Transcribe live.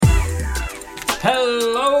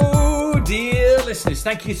listeners,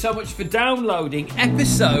 thank you so much for downloading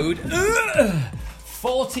episode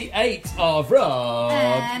 48 of Rob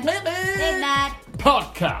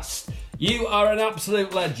Podcast. You are an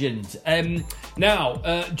absolute legend.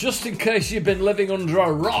 Now, just in case you've been living under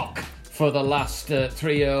a rock for the last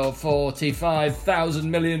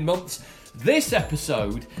 45,000 million months, this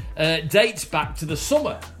episode dates back to the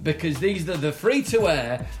summer, because these are the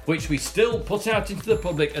free-to-air, which we still put out into the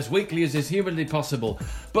public as weekly as is humanly possible.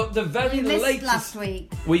 But the very latest... last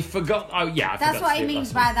week. We forgot... Oh, yeah, That's what he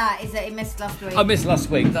means by that, is that he missed last week. I missed last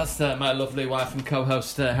week. That's my lovely wife and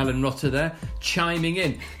co-host Helen Rutter there, chiming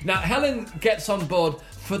in. Now, Helen gets on board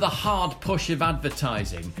for the hard push of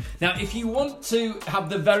advertising. Now, if you want to have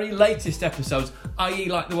the very latest episodes, i.e.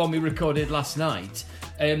 like the one we recorded last night...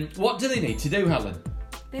 what do they need to do, Helen?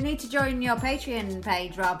 They need to join your Patreon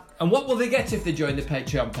page, Rob. And what will they get if they join the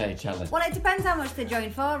Patreon page, Helen? Well, it depends how much they join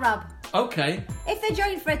for, Rob. Okay. If they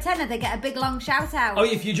join for a tenner, they get a big long shout out. Oh,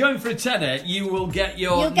 if you join for a tenner, you will get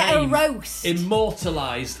your You'll get a name roast.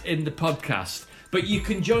 immortalised in the podcast. But you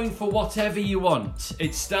can join for whatever you want.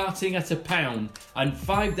 It's starting at £1, and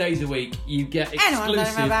 5 days a week you get exclusive.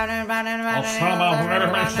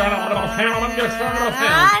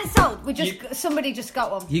 Somebody just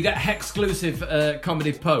got one. You get exclusive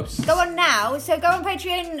comedy posts. Go on now. So go on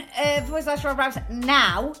Patreon /Rob Rouse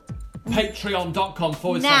now.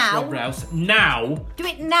 Patreon.com/Rob Rouse now. Do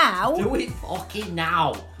it now. Do it fucking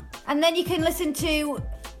now. And then you can listen to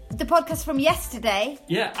the podcast from yesterday.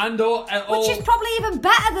 Yeah, and or which is probably even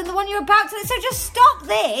better than the one you're about to. So just stop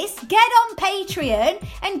this, get on Patreon,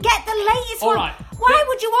 and get the latest one. Right. Why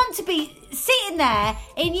would you want to be sitting there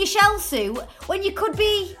in your shell suit when you could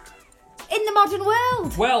be in the modern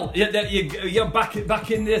world? Well, you're back in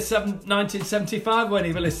the 1975 when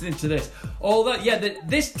you were listening to this. All that,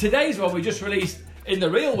 today's one we just released in the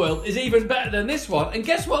real world is even better than this one. And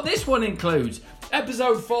guess what this one includes?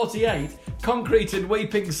 Episode 48, Concrete and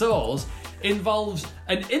Weeping Sores, involves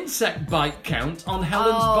an insect bite count on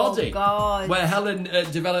Helen's body. God. Where Helen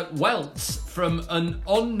developed welts from an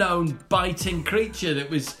unknown biting creature that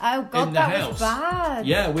was in the house. Was bad.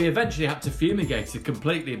 Yeah, we eventually had to fumigate it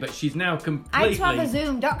completely, but she's now completely... I had to have a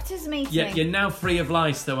Zoom doctor's meeting. Yeah, you're now free of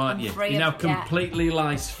lice though, aren't you? You're now completely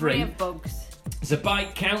lice-free. Free of bugs. It's a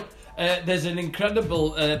bite count. There's an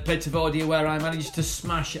incredible bit of audio where I managed to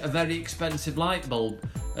smash a very expensive light bulb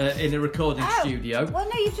in a recording studio. Well,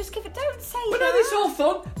 no, you've just given... Don't say Well, that. no, it's all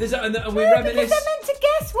fun. And we No, reminisce... because they're meant to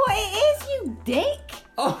guess what it is, you dick.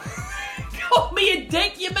 Oh, call me a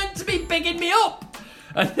dick. You're meant to be bigging me up.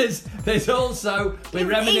 And there's also...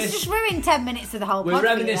 He's just ruined 10 minutes of the whole podcast. We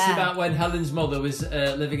reminisce about when Helen's mother was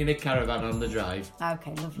living in a caravan on the drive.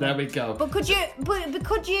 Okay, lovely. There we go. But could you,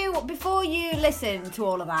 before you listen to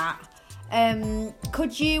all of that,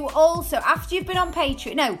 could you also, after you've been on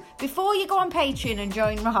Patreon, before you go on Patreon and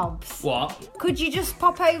join Rob's, what? Could you just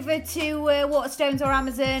pop over to Waterstones or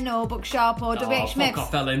Amazon or Bookshop or WH Smith's? Fuck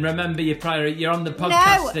off, Ellen. Remember you're on the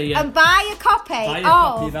podcast here. And buy a copy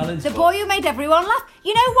of Helen's The book. Boy Who Made Everyone Laugh.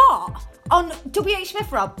 You know what? On WH Smith,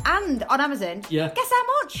 Rob, and on Amazon. Yeah. Guess how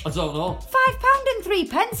much? I don't know.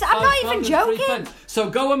 £5.03. I'm not even joking. So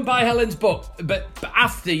go and buy Helen's book, but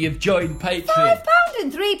after you've joined Patreon. £5.03 for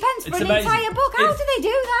an amazing. entire book. How do they do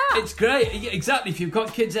that? It's great. Exactly. If you've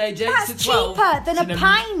got kids age 8 That's to 12. cheaper than a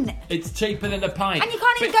pint. It's cheaper than a pint. And you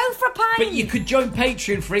can't even go for a pint. But you could join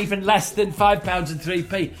Patreon for even less than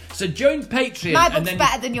 £5.03. So join Patreon. My book's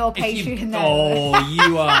better than your Patreon, though. Oh,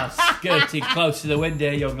 you are skirting close to the wind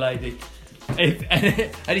here, young lady.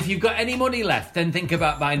 If you've got any money left, then think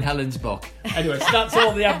about buying Helen's book. Anyway, so that's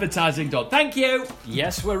all the advertising done. Thank you.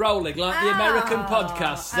 Yes, we're rolling like the American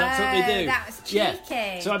podcasts. That's what they do. That was cheeky.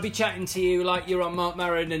 Yeah. So I'd be chatting to you like you're on Mark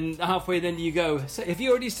Maron, and halfway then you go, so have you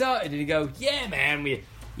already started? And you go, yeah, man.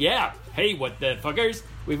 Hey, what the fuckers?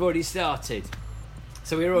 We've already started.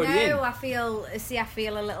 So we're already in. No, I feel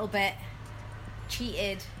a little bit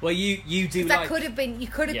cheated. Well, you do like... You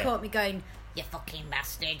could have caught me going, you fucking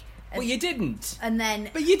bastard. Well, you didn't. And then...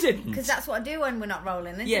 But you didn't. Because that's what I do when we're not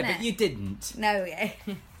rolling, isn't it? Yeah, but you didn't. No, yeah.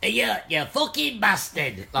 Hey, you fucking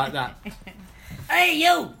bastard. Like that. Hey,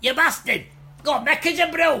 you bastard. Go on, make us a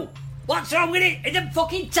brew. What's wrong with it? Is the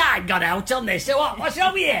fucking time gone out on this or what? What's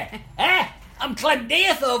wrong with you? I'm Clem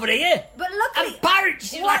Death over here. But luckily... I'm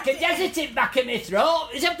parched like a desert in back of my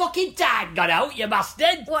throat. Is the fucking time gone out, you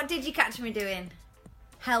bastard? What did you catch me doing?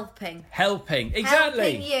 Helping, exactly.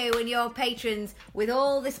 Helping you and your patrons with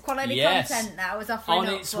all this quality content that I was offering on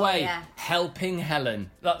up its for way. You. Helping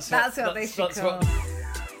Helen. That's what they should call.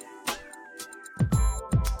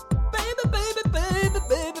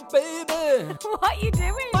 Baby. What are you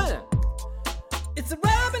doing? It's a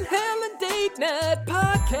Rob and Helen date night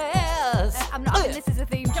podcast. I'm not having this as a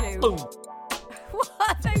theme tune. Boom. What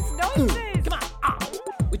are those noises? Come on.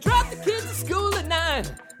 We drop the kids to school at 9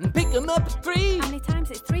 and pick them up at 3. How many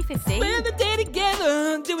times? It's 3:15. Spend the day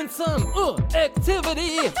together doing some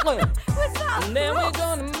activity. What's that? And then we're Ross?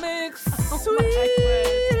 gonna make my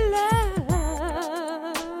sweet love.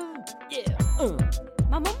 Yeah.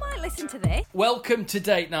 My mum might listen to this. Welcome to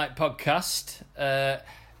Date Night Podcast.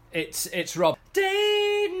 It's Rob.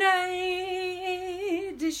 Date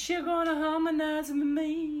night, is she gonna harmonise with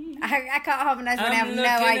me? I can't harmonise when I have I'm no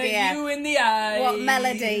looking idea at you in the eyes. what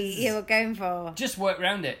melody you were going for. Just work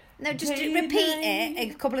round it. No, just Date repeat night.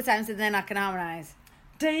 it a couple of times and then I can harmonise.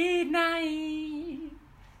 Date night,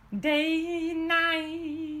 date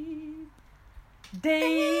night,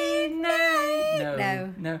 date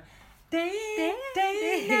night. No. Date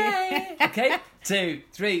night. Okay, 2,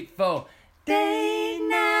 3, 4. Date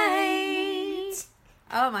night.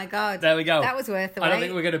 Oh my God. There we go. That was worth the wait. I don't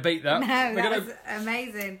think we're going to beat that. No, We're that gonna- was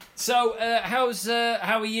amazing. So, how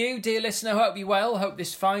are you, dear listener? Hope you're well. Hope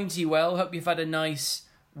this finds you well. Hope you've had a nice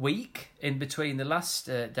week in between the last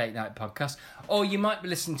Date Night podcast. Or you might be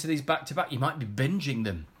listening to these back to back. You might be binging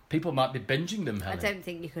them. People might be binging them, Helen. I don't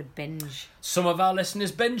think you could binge. Some of our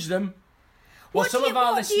listeners binge them. Well, What, some do you, of our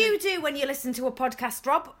what do listeners you do when you listen to a podcast,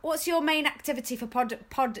 Rob? What's your main activity for pod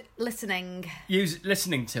listening?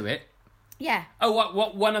 listening to it. Yeah. Oh,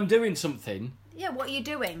 what when I'm doing something? Yeah, what are you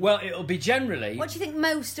doing? Well, it'll be generally. What do you think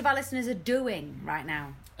most of our listeners are doing right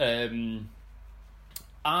now?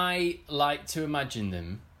 I like to imagine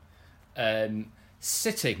them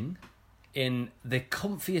sitting in the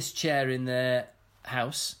comfiest chair in their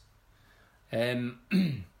house, the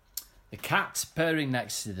cat purring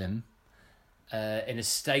next to them, in a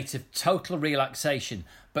state of total relaxation.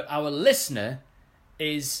 But our listener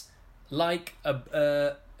is like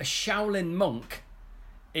a Shaolin monk,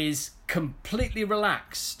 is completely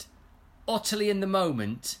relaxed, utterly in the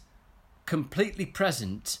moment, completely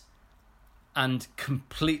present, and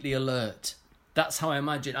completely alert. That's how I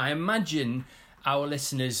imagine. I imagine our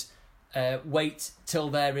listeners wait till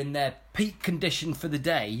they're in their peak condition for the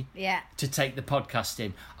day Yeah. to take the podcast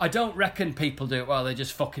in. I don't reckon people do it while they're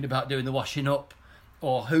just fucking about doing the washing up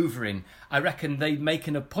or hoovering. I reckon they make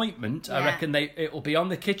an appointment. I Yeah. reckon it will be on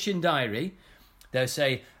the kitchen diary. They'll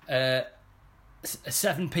say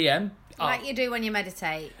 7 p.m. Like you do when you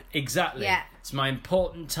meditate. Exactly. Yeah. It's my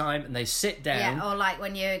important time, and they sit down. Yeah, or like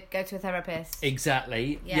when you go to a therapist.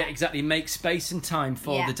 Exactly. Yeah. Yeah, exactly. Make space and time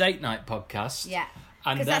for Yeah. the Date Night podcast. Yeah.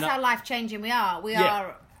 And Because then that's how life-changing we are. We Yeah.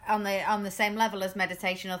 are on the same level as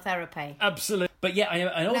meditation or therapy. Absolutely. But yeah,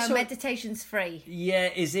 I No, also... meditation's free. yeah,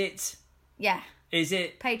 is it... Yeah.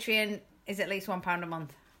 Patreon is at least £1 a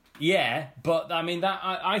month. Yeah, but I mean that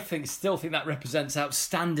I still think that represents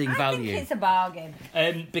outstanding value. I think it's a bargain.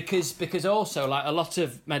 Because also, like, a lot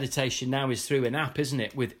of meditation now is through an app, isn't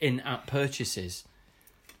it? With in-app purchases.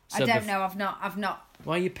 So I don't know. I've not.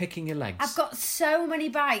 Why are you picking your legs? I've got so many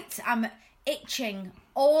bites. I'm itching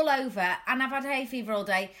all over, and I've had hay fever all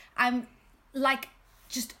day. I'm like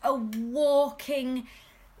just a walking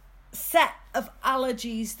set of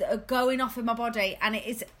allergies that are going off in my body, and it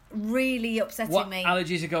is really upsetting What me.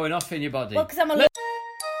 allergies are going off in your body? Well, because I'm allergic.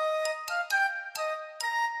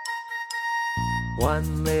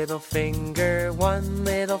 One little finger, one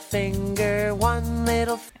little finger, one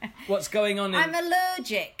little... What's going on in... I'm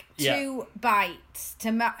allergic to Yeah. bites,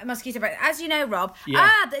 to mosquito bites. As you know, Rob. Yeah.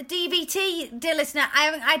 The DVT, dear listener.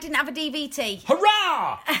 I didn't have a DVT.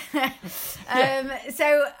 Hurrah!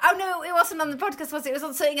 So, oh no, it wasn't on the podcast, was it? It was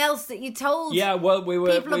on something else that you told Yeah, well, we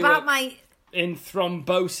were... people about my... in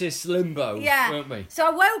thrombosis limbo, weren't we? So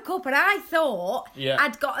I woke up and I thought Yeah.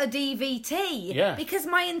 I'd got a DVT. Yeah. Because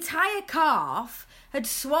my entire calf had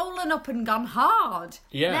swollen up and gone hard.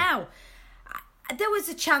 Yeah. Now, there was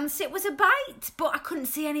a chance it was a bite, but I couldn't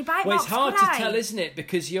see any bite Well, marks. it's hard could to I? tell, isn't it?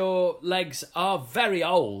 Because your legs are very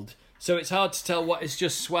old, so it's hard to tell what is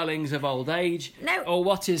just swellings of old age, No. or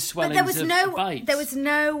what is But swellings there was of no, bites. there was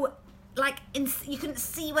no, like, you couldn't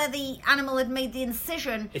see where the animal had made the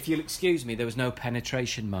incision. If you'll excuse me, there was no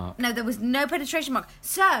penetration mark. No, there was no penetration mark.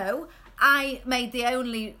 So I made the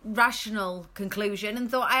only rational conclusion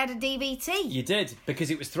and thought I had a DVT. You did,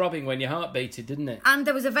 because it was throbbing when your heart beated, didn't it? And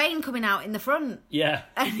there was a vein coming out in the front. Yeah.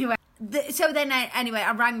 Anyway,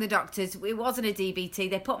 I rang the doctors. It wasn't a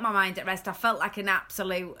DVT. They put my mind at rest. I felt like an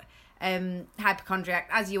absolute hypochondriac,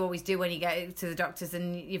 as you always do when you go to the doctors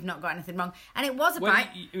and you've not got anything wrong. And it was a Well, bite.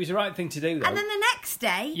 it was the right thing to do, though. And then the next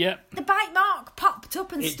day, Yep. the bite mark popped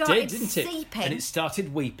up and it started did, didn't it? seeping. And it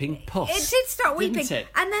started weeping pus. It did start didn't weeping. it?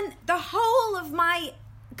 And then the whole of my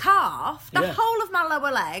calf, the Yeah. whole of my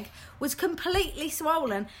lower leg was completely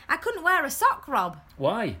swollen. I couldn't wear a sock, Rob,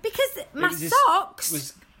 Why? because my It was just- socks.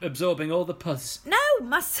 was absorbing all the pus. No,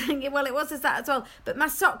 well, it was as that as well. But my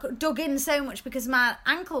sock dug in so much because my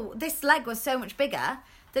ankle, this leg was so much bigger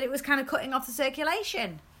that it was kind of cutting off the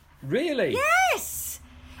circulation. Really? Yes,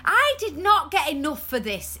 I did not get enough for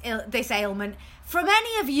this ailment from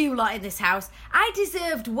any of you lot in this house. I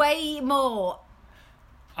deserved way more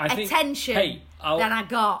I think, attention hey, than I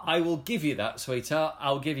got. I will give you that, sweetheart.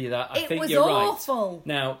 I'll give you that. I It think was you're awful. right.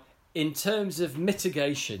 Now, in terms of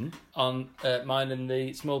mitigation on mine and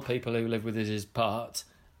the small people who live with us as part,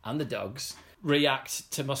 and the dogs, react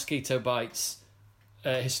to mosquito bites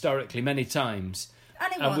historically many times.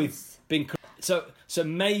 Only We've once. been so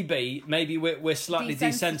maybe we're slightly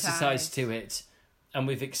Desensitised. desensitized to it, and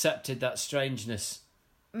we've accepted that strangeness.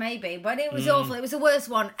 Maybe, but it was awful. It was the worst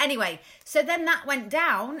one. Anyway, so then that went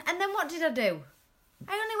down, and then what did I do?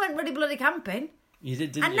 I only went really bloody camping. You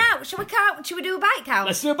did, didn't And you? now, shall we do a bite count?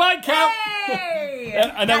 Let's do a bite count. Hey!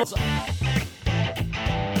 And then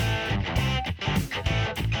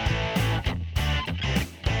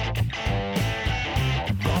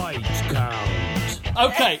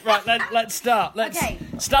okay, right. Let's start. Let's Okay.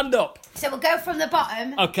 stand up. So we'll go from the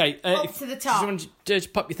bottom Okay, up to the top. Do you want to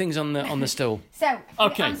just pop your things on the stool? So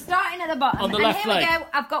Okay. I'm starting at the bottom. On the and left here leg. we go.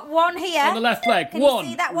 I've got one here. On the left leg, Can one,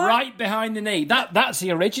 you see that one? right behind the knee. That's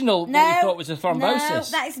the original. No, what we thought was a thrombosis.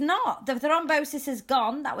 No, that is not. The thrombosis is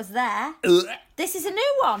gone. That was there. This is a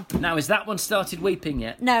new one. Now, has that one started weeping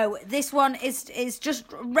yet? No, this one is just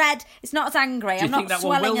red. It's not as angry. you I'm think not that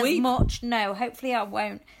one swelling will as weep? much. No, hopefully I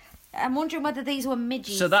won't. I'm wondering whether these were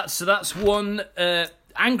midges. So that's one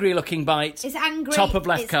angry-looking bite. It's angry. Top of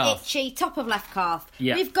left it's calf. itchy. Top of left calf.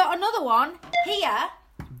 Yeah. We've got another one here.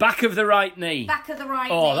 Back of the right knee. Back of the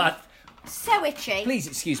right Oh, knee. that. So itchy. Please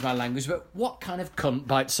excuse my language, but what kind of cunt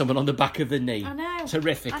bites someone on the back of the knee? I know. It's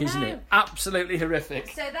horrific, I isn't know. it? Absolutely horrific.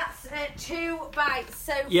 So that's 2 bites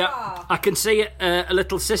so Yeah, far. I can see a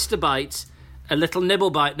little sister bite, a little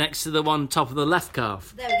nibble bite next to the one top of the left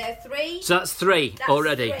calf. There we go. 3. So that's 3 That's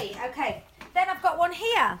already. 3. Okay. Then I've got one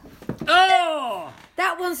here. Oh!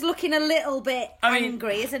 That one's looking a little bit I mean-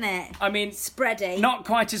 angry, isn't it? I mean, Spready. not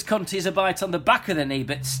quite as cunty as a bite on the back of the knee,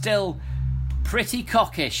 but still pretty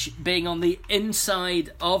cockish, being on the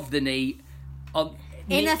inside of the knee, on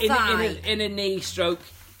Inner thigh. in a knee stroke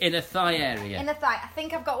in a thigh area. in the thigh. I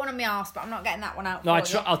think I've got one on my arse, but I'm not getting that one out. No,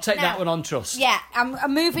 for you. I'll take No. that one on trust. Yeah,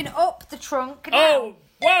 I'm moving up the trunk. Now. Oh,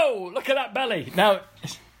 whoa! Look at that belly. Now,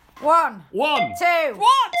 1, 1, 2,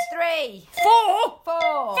 What? 3, 4,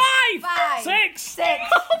 4, 5, 6, 6.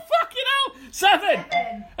 Oh, fucking hell!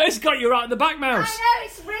 7. It's got you right in the back I mouse. know,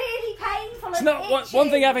 it's really painful. It's and not itchy. one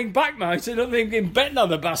thing having back mouse, another thing being bitten on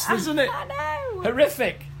the bastard, isn't it? I know.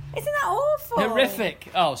 Horrific. Isn't that awful? Horrific.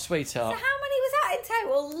 Oh, So sweetheart. how many was that in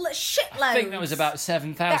total? Shitloads. I think that was about That was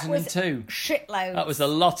 7,002. shitloads. That was a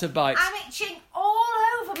lot of bites. I'm itching all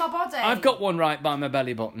over my body. I've got one right by my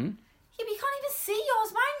belly button. Yeah, but you can't even see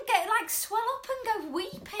yours. Mine get like swell up and go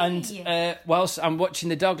weepy. And whilst I'm watching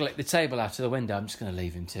the dog lick the table out of the window, I'm just going to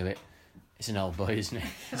leave him to it. It's an old boy, isn't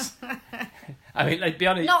it? I mean, let's be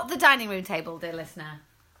honest. Not the dining room table, dear listener.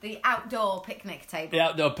 The outdoor picnic table. The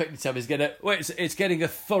outdoor picnic table is it's getting a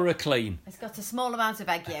thorough clean. It's got a small amount of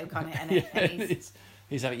egg yolk on it, and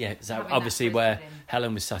He's having, it's having obviously that where twisted in.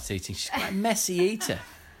 Helen was sat eating. She's quite a messy eater.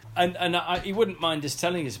 And he wouldn't mind us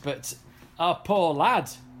telling us, but our poor lad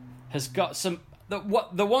has got some...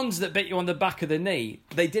 The ones that bit you on the back of the knee,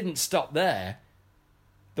 they didn't stop there.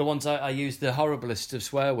 The ones I used the horriblest of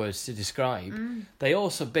swear words to describe. They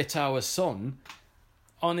also bit our son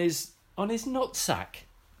on his nutsack.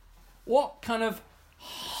 What kind of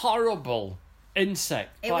horrible insect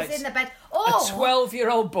it was bites in the bed. a Oh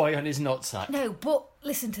 12-year-old boy on his nutsack? no! But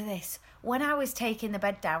listen to this. When I was taking the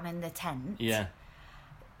bed down in the tent, Yeah,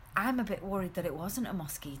 I'm a bit worried that it wasn't a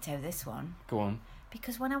mosquito. This one. go on.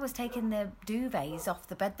 Because when I was taking the duvets off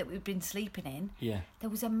the bed that we've been sleeping in, Yeah. there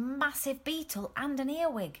was a massive beetle and an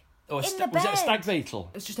earwig Oh, in the bed. was it a stag beetle?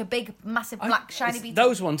 It was just a big, massive, black, shiny beetle.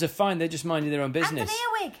 Those ones are fine. They're just minding their own and an business.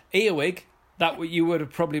 earwig. Earwig. You would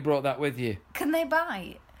have probably brought that with you. Can they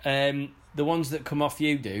bite? The ones that come off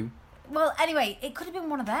you do. Well, anyway, it could have been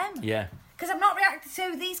one of them. Yeah. Because I'm not reacting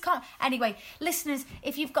to these. Anyway, listeners,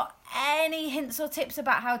 if you've got any hints or tips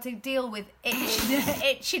about how to deal with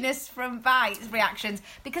itchiness from bites reactions,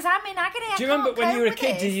 because I'm in agony. Do you remember when you were a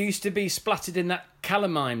kid, you used to be splattered in that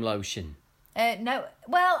calamine lotion? No.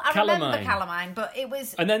 Well, I remember Calamine. calamine, but it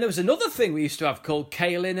was. And then there was another thing we used to have called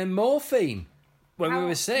kaolin and morphine when we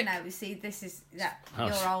were sick. No, you see, this is that Oh,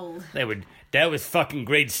 you're old. That was fucking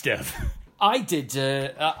great stuff.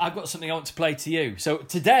 I've got something I want to play to you. So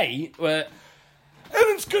today,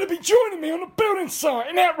 Ellen's going to be joining me on a building site.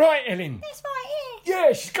 Isn't that right, Ellen? That's right here.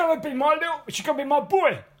 Yeah, she's going to be my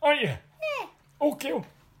boy, aren't you? Yeah. Or girl,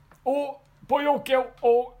 or boy or girl,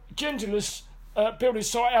 or genderless building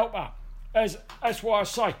site helper. That's why I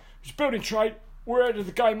say it's building trade. We're out of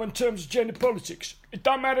the game in terms of gender politics. It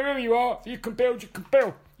don't matter who you are. If you can build, you can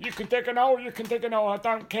build. You can dig an hole, you can dig an hole. I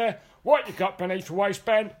don't care what you got beneath the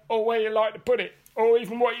waistband, or where you like to put it, or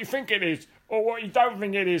even what you think it is, or what you don't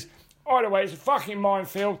think it is. Either way, it's a fucking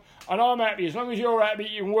minefield, and I'm happy. As long as you're happy,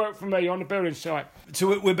 you can work for me on the building site.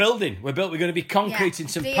 So we're building. We're going to be concreting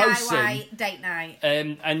some posts in. DIY date night.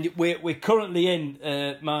 And we're currently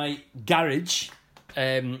in my garage,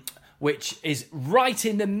 which is right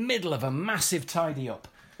in the middle of a massive tidy up.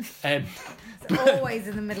 It's always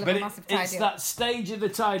in the middle of a massive tidy up. It's that stage of the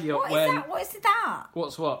tidy up What is that? What is that?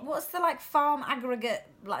 What's what? What's the farm aggregate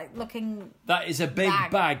looking? That is a big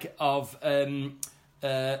bag of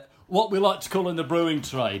what we like to call in the brewing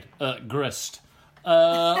trade grist.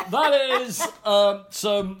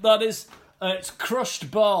 It's crushed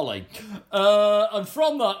barley, and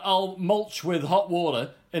from that I'll mulch with hot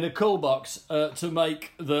water in a cool box to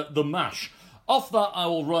make the mash. Off that I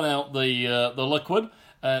will run out the liquid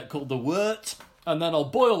called the wort, and then I'll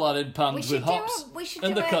boil that in pans with hops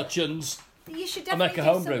and the cutcheons. You should definitely do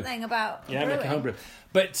something about brewing. Make a homebrew.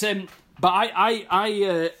 But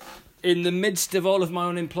I in the midst of all of my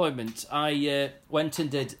unemployment, I went and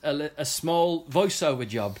did a small voiceover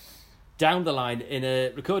job down the line in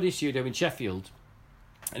a recording studio in Sheffield.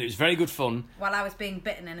 And it was very good fun. While I was being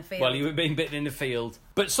bitten in a field. While you were being bitten in a field.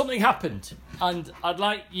 But something happened. And I'm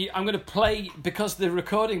going to play, because the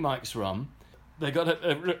recording mics are on, they got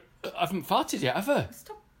I haven't farted yet, have I?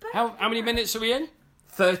 Stop burping. How many minutes are we in?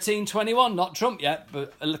 13:21, not Trump yet,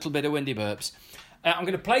 but a little bit of windy burps. I'm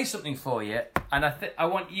going to play something for you, and I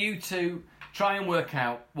want you to try and work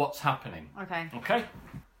out what's happening. Okay. Okay?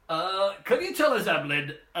 Can you tell us,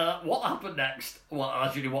 Evelyn, what happened next? What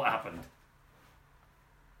happened?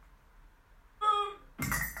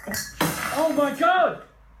 Oh my God!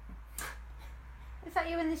 Is that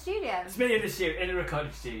you in the studio? It's me in the studio, in the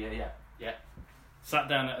recording studio, yeah. Sat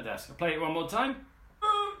down at a desk. I'll play it one more time.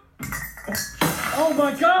 Oh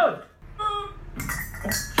my God! Oh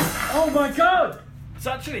my God! It's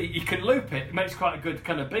actually, you can loop it. It makes quite a good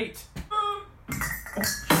kind of beat.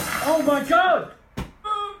 Oh my God!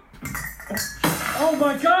 Oh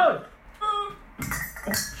my God!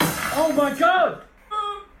 Oh my God!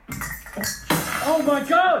 Oh my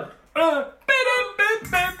God! Oh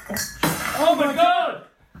my God!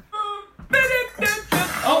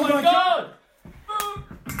 Oh my God!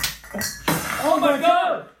 Oh my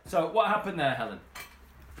God! So what happened there, Helen?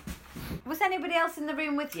 Was anybody else in the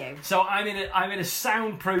room with you? So I'm in a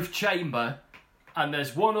soundproof chamber, and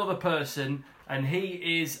there's one other person, and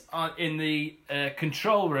he is in the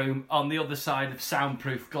control room on the other side of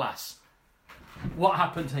soundproof glass. What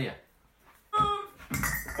happened here?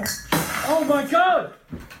 Oh my God!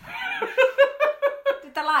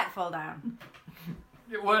 Did the light fall down?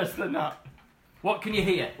 Worse than that. What can you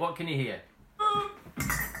hear? What can you hear?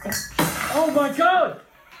 Oh my God!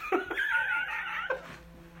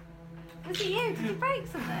 Was it you? Did you break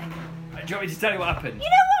something? Do you want me to tell you what happened? You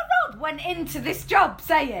know what Rod went into this job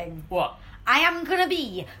saying? What? I am going to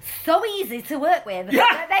be so easy to work with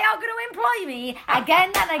that they are going to employ me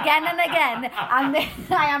again and again and again, and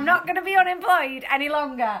I am not going to be unemployed any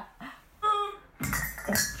longer.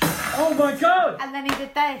 Oh my God! And then he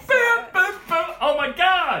did this. Boom, boom, boom. Oh my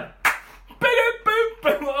God! Boom, boom,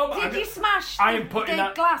 boom. Oh my Did you smash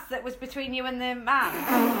the glass that was between you and the man?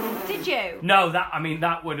 Did you? No,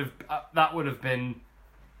 that would have been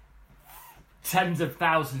tens of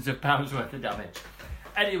thousands of pounds worth of damage.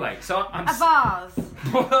 Anyway, so I'm a vase.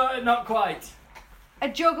 Not quite. A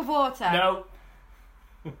jug of water. No.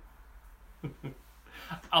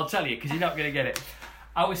 I'll tell you, because you're not going to get it.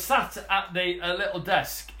 I was sat at a little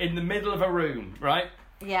desk in the middle of a room, right?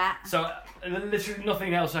 Yeah. So literally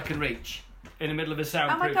nothing else I can reach in the middle of a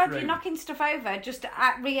soundproof room. Oh my God, you're knocking stuff over, just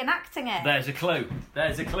reenacting it. There's a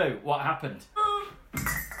clue. What happened?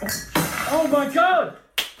 Oh my God!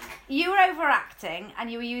 You were overacting,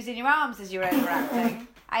 and you were using your arms as you were overacting,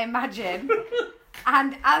 I imagine.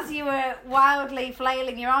 And as you were wildly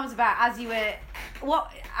flailing your arms about, as you were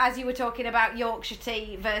talking about Yorkshire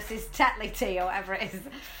tea versus Tetley tea or whatever it is.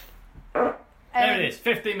 There it is,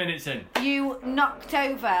 15 minutes in. You knocked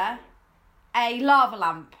over a lava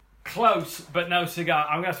lamp. Close, but no cigar.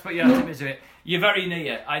 I'm going to have to put you out of misery. You're very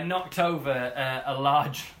near. I knocked over a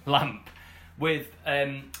large lamp with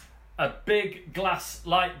a big glass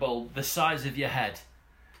light bulb the size of your head.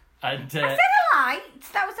 And I said a light.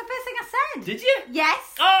 That was the first thing I said. did you?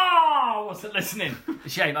 Yes. Oh, I wasn't listening.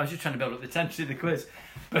 Shame. I was just trying to build up the tension of the quiz.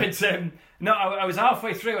 But no, I was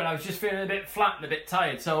halfway through and I was just feeling a bit flat and a bit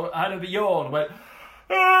tired. So I had a yawn. Went,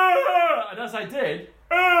 and as I did,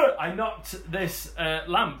 I knocked this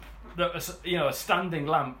lamp that was, a standing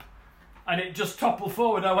lamp, and it just toppled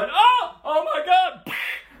forward. I went, oh my God,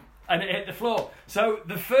 and it hit the floor. So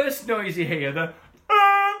the first noise you hear,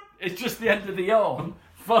 it's just the end of the yawn,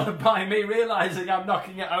 followed by me realising I'm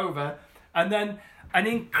knocking it over, and then an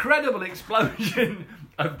incredible explosion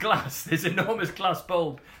of glass, this enormous glass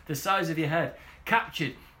bulb the size of your head,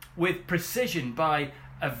 captured with precision by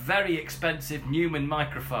a very expensive Neumann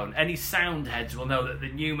microphone. Any sound heads will know that the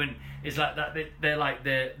Neumann is like that. They're like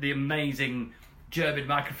the amazing German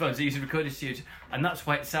microphones they use in recording studios, and that's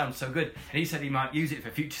why it sounds so good. And he said he might use it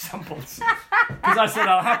for future samples. Because I said,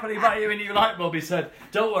 I'll happily buy you a new light bulb. He said,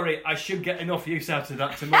 don't worry, I should get enough use out of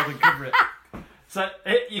that to more than cover it. So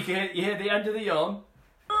you hear the end of the yawn.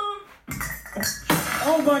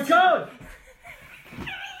 Oh my God!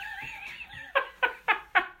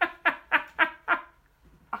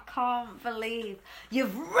 I can't believe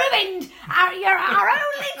you've ruined our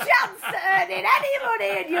only chance to earning any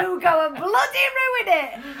money, and you go and bloody ruin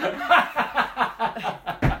it.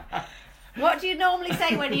 What do you normally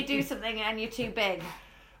say when you do something and you're too big?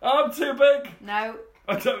 I'm too big. No.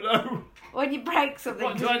 I don't know. When you break something,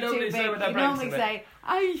 What do I you're normally too say big, when I you break normally something? say,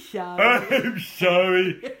 I'm sorry. I'm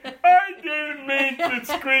sorry. I didn't mean to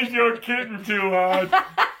squeeze your kitten too hard.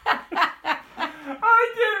 I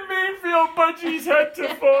didn't mean for your budgie's head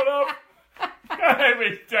to fall off. I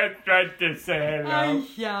was just trying to say hello. I'm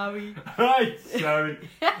sorry. I'm sorry.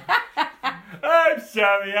 I'm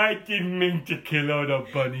sorry. I didn't mean to kill all the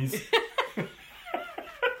bunnies.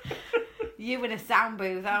 You in a sound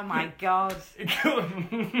booth, oh my God.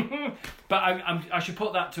 But I should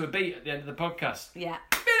put that to a beat at the end of the podcast. Yeah.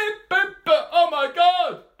 Oh my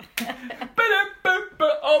God!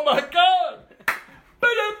 Oh my God!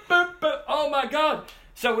 Oh my God!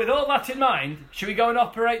 So with all that in mind, should we go and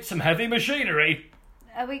operate some heavy machinery?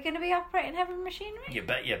 Are we going to be operating heavy machinery? You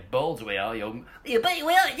bet your balls we are, young. You bet you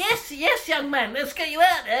will. Yes, young man. Let's get you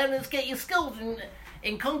out there and let's get you skilled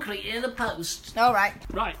in concrete in the post. All right.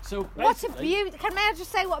 Right, so What a basically- beautiful... May I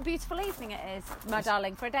just say what a beautiful evening it is, my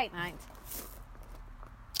darling, for a date night?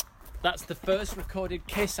 That's the first recorded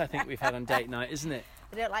kiss I think we've had on date night, isn't it?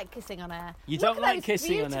 I don't like kissing on air. You Look don't at like those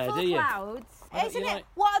kissing on air, beautiful do you? Clouds. Why don't Isn't you it? like-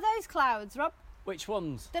 What are those clouds, Rob? Which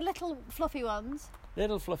ones? The little fluffy ones.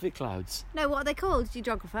 Little fluffy clouds. No, what are they called,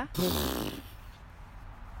 geographer?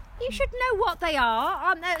 You should know what they are.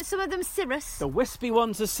 Aren't there some of them cirrus? The wispy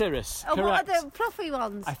ones are cirrus. Oh, correct. what are the fluffy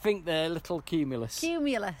ones? I think they're little cumulus.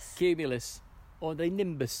 Cumulus. Cumulus. Or they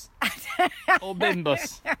nimbus. Or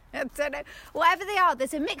bimbus. I don't know. Whatever they are,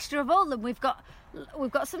 there's a mixture of all of them. We've got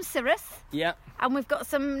some cirrus Yeah. and we've got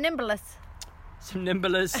some nimbulus. Some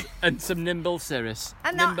nimbulus and some nimble cirrus.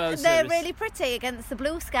 And Nimbo they're cirrus. really pretty against the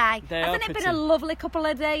blue sky. They Hasn't are it been pretty. a lovely couple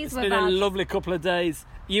of days It's we've been a had? lovely couple of days.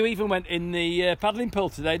 You even went in the paddling pool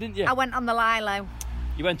today, didn't you? I went on the Lilo.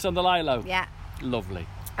 You went on the Lilo? Yeah, Lovely.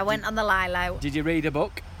 I went on the Lilo. Did you read a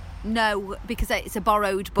book? No, because it's a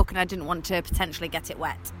borrowed book and I didn't want to potentially get it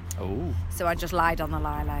wet. Oh. So I just lied on the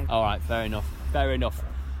Lilo. All right, fair enough. Fair enough.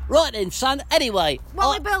 Right then, son. Anyway, What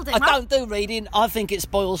are we building, I Rob? don't do reading. I think it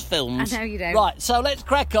spoils films. I know you do. Right, so let's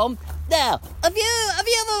crack on. Now, have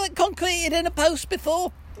you ever concreted in a post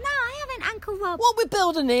before? No, I haven't, Uncle Rob. What we're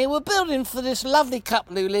building here, we're building for this lovely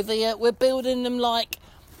couple who live here. We're building them like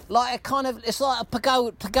a kind of, it's like a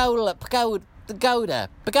pagoda.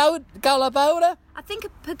 I think a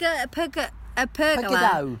pergola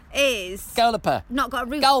Pergola. is Golapa. not got a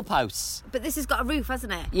roof. Goalposts. But this has got a roof,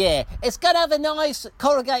 hasn't it? Yeah, it's going to have a nice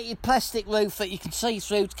corrugated plastic roof that you can see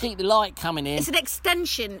through to keep the light coming in. It's an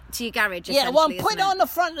extension to your garage, Yeah, well, I'm essentially, putting it isn't on the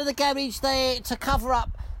front of the garage there to cover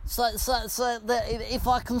up so that if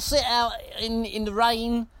I can sit out in the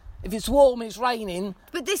rain, if it's warm, it's raining.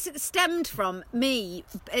 But this stemmed from me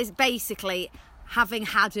is basically having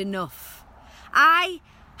had enough. I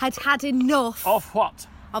had enough Off what?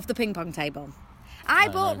 of the ping pong table. I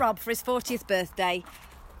bought Rob for his 40th birthday,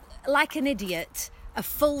 like an idiot, a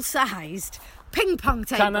full-sized ping pong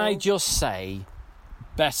table. Can I just say,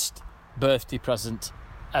 best birthday present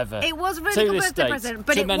ever. It was a To really good this birthday date. present,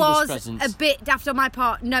 but it Tremendous was present. a bit daft on my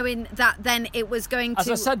part, knowing that then it was going As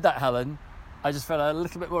to... I said that, Helen, I just felt a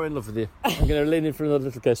little bit more in love with you. I'm going to lean in for another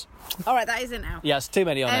little kiss. All right, that isn't now. Yeah, it's too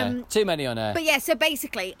many on air. Too many on air. But yeah, so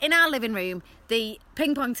basically, in our living room, the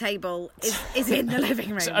ping pong table is in the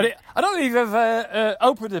living room. I don't think you've ever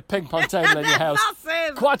opened a ping pong table in your house.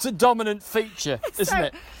 Massive. Quite a dominant feature, isn't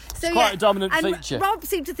it? quite a dominant and feature. Rob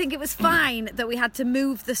seemed to think it was fine that we had to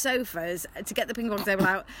move the sofas to get the ping pong table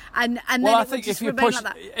out, and then Well, I it would think just if you remain push like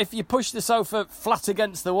that. if you push the sofa flat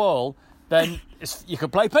against the wall, then you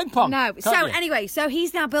could play ping pong. No. can't So you? anyway, so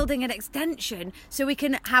he's now building an extension so we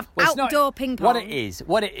can have Well, it's not- outdoor ping pong.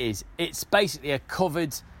 What it is, it's basically a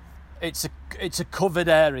covered. It's a covered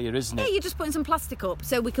area, isn't Yeah, it? you're just putting some plastic up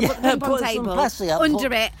so we can put the Yeah, ping pong put some table plastic up, under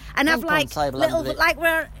put it and have ping pong like table little, under it. like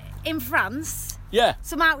we're in France, Yeah,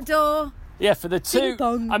 some outdoor. yeah. For the two, Ping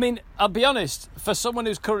pong. I mean, I'll be honest. For someone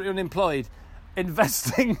who's currently unemployed,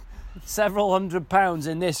 investing several £100s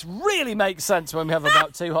in this really makes sense when we have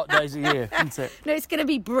about 2 hot days a year, doesn't it? No, it's going to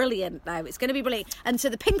be brilliant, though. It's going to be brilliant. And so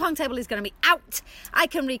the ping pong table is going to be out. I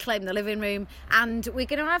can reclaim the living room, and we're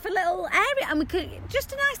going to have a little area, and we could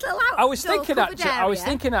just a nice little outdoor I was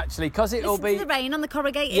thinking actually, because it'll Listen be. to the rain on the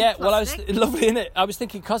corrugated Yeah, well, plastic. lovely, isn't it? I was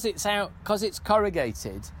thinking because it's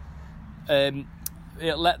corrugated,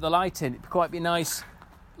 it'll let the light in. It could quite be nice,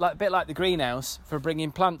 like a bit like the greenhouse for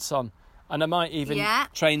bringing plants on, and I might even Yeah.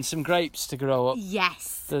 train some grapes to grow up.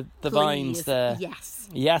 Yes. The please. vines there. Yes.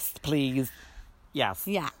 Yes, please. Yes.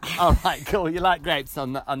 Yeah. All right, cool. You like grapes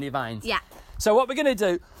on the vines? Yeah. So what we're gonna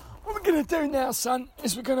do now, son,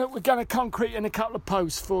 is we're gonna concrete in a couple of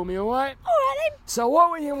posts for me, all right? All right, then. So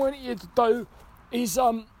what we want you to do is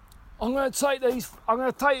I'm gonna take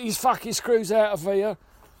these fucking screws out of here,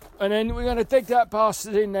 and then we're gonna dig that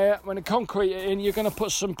bastard in there. I'm gonna concrete it in. You're gonna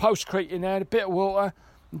put some postcrete in there, a bit of water,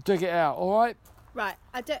 and dig it out. All right? Right.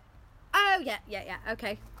 I do. Oh, yeah.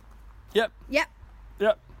 Okay. Yep. Yep.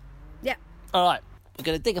 Yep. Yep. All right. We're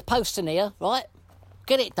going to dig a post in here, right?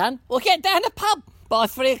 Get it done. We'll get down the pub by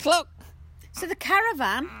 3 o'clock. So the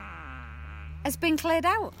caravan has been cleared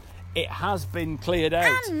out. It has been cleared out.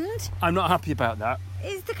 And I'm not happy about that.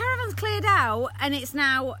 is the caravan's cleared out and it's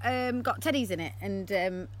now got teddies in it,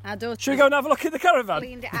 and our daughter Should we go and have a look at the caravan?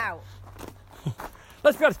 cleaned it out.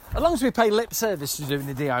 Let's be honest. As long as we pay lip service to doing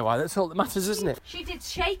the DIY, that's all that matters, isn't it? She did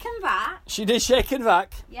shake and vac, She did shake and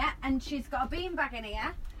vac. yeah, and she's got a beanbag in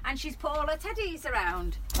here, and she's put all her teddies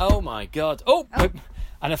around. Oh my God. Oh.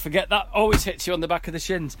 And I forget that always hits you on the back of the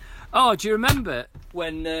shins. Oh, do you remember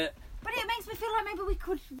when But it makes me feel like maybe we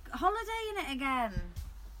could holiday in it again.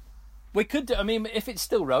 we could do, I mean, if it's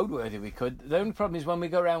still roadworthy, we could. The only problem is when we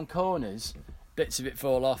go around corners, bits of it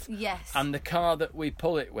fall off. Yes. And the car that we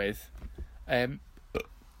pull it with,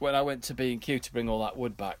 when I went to B&Q to bring all that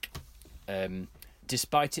wood back,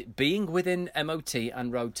 despite it being within MOT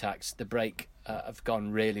and road tax, the brake have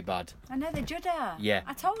gone really bad. I know, the judder. Yeah.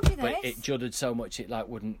 I told you this. But it juddered so much it like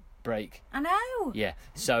wouldn't brake. I know. Yeah,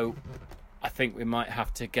 so I think we might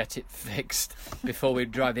have to get it fixed before we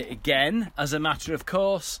drive it again, as a matter of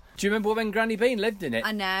course. Do you remember when Granny Bean lived in it?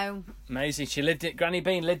 I know. Amazing. Granny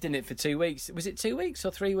Bean lived in it for 2 weeks. Was it 2 weeks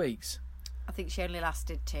or 3 weeks? I think she only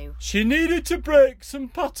lasted 2. She needed to break some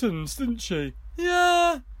patterns, didn't she?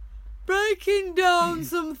 Yeah, breaking down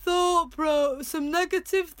some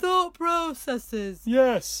negative thought processes.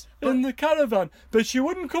 Yes, in the caravan. But she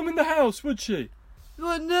wouldn't come in the house, would she?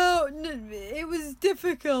 Well, no, it was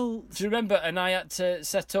difficult. Do you remember? And I had to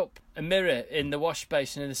set up a mirror in the wash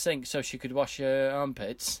basin in the sink so she could wash her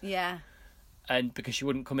armpits. Yeah. And because she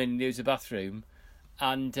wouldn't come in and use the bathroom,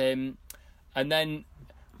 and then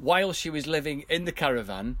while she was living in the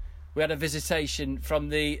caravan, we had a visitation from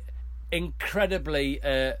the incredibly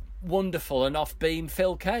wonderful and off-beam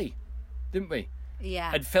Phil Kay, didn't we?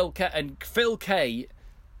 Yeah. And Phil Kay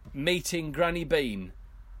meeting Granny Bean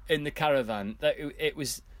in the caravan. It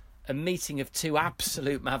was a meeting of two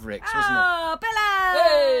absolute mavericks, wasn't it? Oh,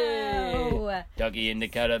 Billo! Hey! Doggy in the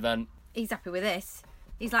caravan. He's happy with this.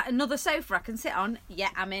 He's like, another sofa I can sit on. Yeah,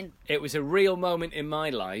 I'm in. It was a real moment in my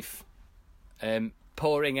life,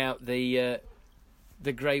 pouring out the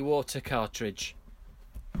grey water cartridge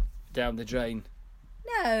down the drain.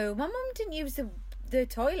 No, my mum didn't use the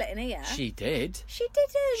toilet in here. She did. She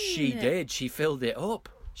didn't. She did. She filled it up.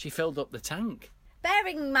 She filled up the tank.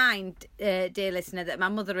 Bearing in mind, dear listener, that my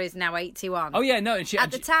mother is now 81. Oh yeah, no. And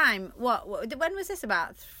At the time, when was this,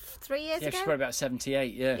 about 3 years yeah, ago? she's probably about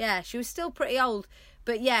 78. Yeah. Yeah, she was still pretty old.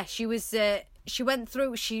 But yeah, she was. She went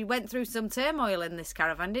through some turmoil in this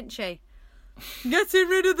caravan, didn't she? Getting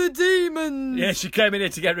rid of the demons. Yeah, she came in here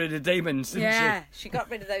to get rid of demons, didn't Yeah, she got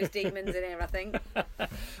rid of those demons in here, I think. she?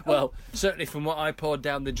 Well, certainly from what I poured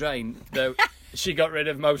down the drain, though, she got rid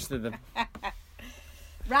of most of them.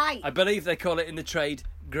 Right. I believe they call it in the trade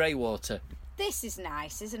grey water. This is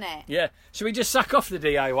nice, isn't it? Yeah. Should we just sack off the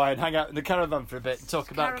DIY and hang out in the caravan for a bit and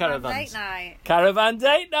talk about caravans? Date night. Caravan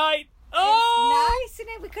date night. Oh! It's nice,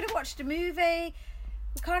 isn't it? We could have watched a movie.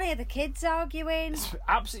 We can't hear the kids arguing. It's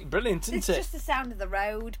absolutely brilliant, isn't It's it? just the sound of the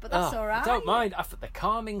road, but that's all right. I don't mind. The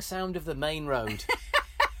calming sound of the main road.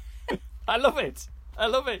 I love it. I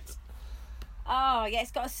love it. Oh, yeah,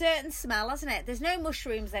 it's got a certain smell, hasn't it? There's no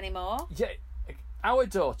mushrooms anymore. Yeah, our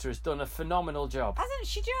daughter has done a phenomenal job. Hasn't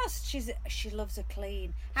she just? She loves a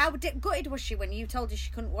clean. How gutted was she when you told her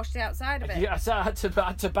she couldn't wash the outside of it? Yeah, so I had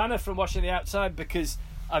to ban her from washing the outside because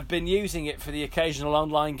I've been using it for the occasional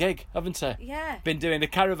online gig, haven't I? Yeah. Been doing a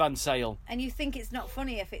caravan sale. And you think it's not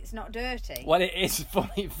funny if it's not dirty? Well, it is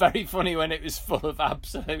funny, very funny when it was full of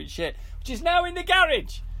absolute shit, which is now in the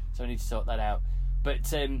garage. So I need to sort that out.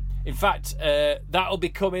 But in fact, that'll be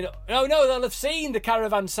coming. No, they'll have seen the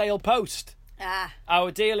caravan sale post. Ah.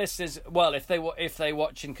 Our dear listeners, well, if they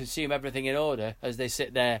watch and consume everything in order as they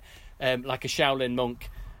sit there like a Shaolin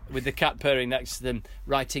monk with the cat purring next to them,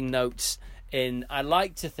 writing notes in, I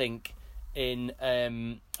like to think, in a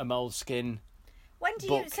moleskin. When do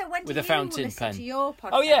book you? So when do with you a fountain listen pen. to your podcast?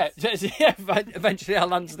 Oh yeah, yeah. Eventually,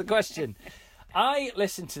 I'll answer the question. I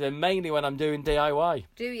listen to them mainly when I'm doing DIY.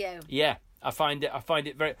 Do you? Yeah, I find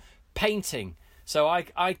it very painting. So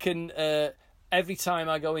I can every time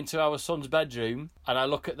I go into our son's bedroom and I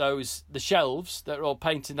look at the shelves that are all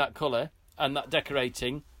painted that colour and that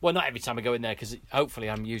decorating. Well, not every time I go in there because hopefully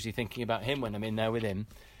I'm usually thinking about him when I'm in there with him.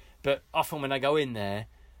 But often when I go in there,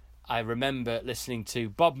 I remember listening to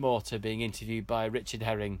Bob Mortar being interviewed by Richard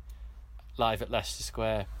Herring live at Leicester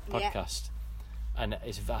Square podcast, and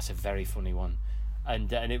that's a very funny one. And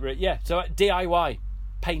so DIY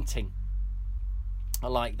painting. I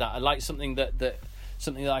like that. I like something that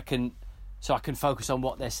I can focus on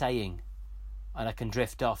what they're saying, and I can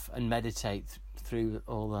drift off and meditate through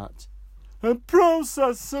all that and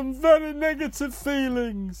process some very negative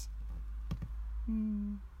feelings.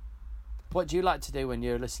 What do you like to do when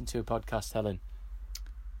you're listening to a podcast, Helen?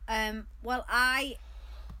 Well,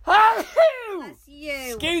 that's you.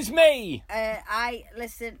 Excuse me. I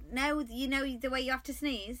listen. No, you know the way you have to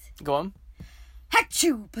sneeze. Go on.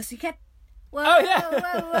 Hatchoo, pussycat. Whoa, Oh,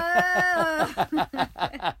 yeah.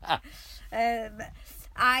 whoa.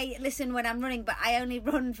 I listen when I'm running, but I only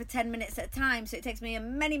run for 10 minutes at a time, so it takes me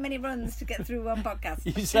many, many runs to get through one podcast.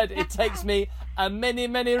 You said it takes me a many,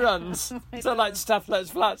 many runs. So like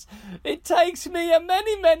Stafflet's Flats. It takes me a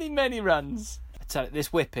many, many, many runs. I tell you, this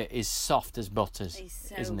Whippet is soft as butters, He's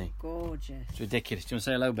so isn't he? gorgeous. It's ridiculous. Do you want to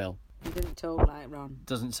say hello, Bill? He didn't talk like Ron.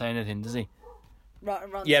 Doesn't say anything, does he?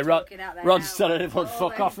 Ron's Yeah, talking out there Ron's now. telling everyone,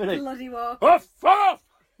 fuck off, isn't he? Bloody walk. Oh, fuck off!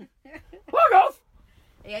 Fuck off!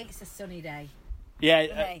 He hates a sunny day.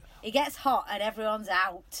 Yeah, He gets hot and everyone's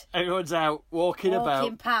out. everyone's out walking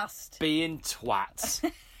about, past. being twats.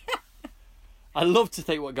 I love to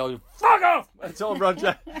think what goes, fuck off! That's all Ron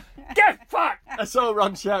shouting. Get fucked! That's all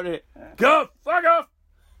Ron shouting. Go, fuck off!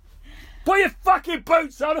 Put your fucking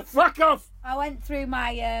boots on and fuck off! I went through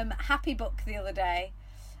my happy book the other day.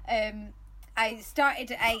 I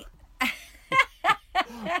started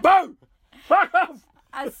Boom! Fuck off!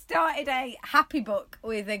 I started a happy book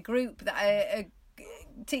with a group that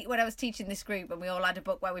when I was teaching this group, and we all had a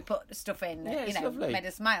book where we put stuff in, Yeah, it's lovely. made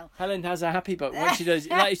us smile. Helen has a happy book. What she does,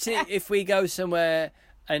 like, see, if we go somewhere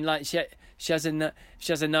and like she has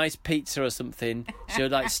a nice pizza or something, she'll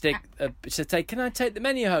like she'll say, "Can I take the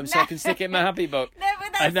menu home so I can stick it in my happy book?" No, but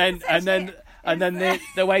that's and then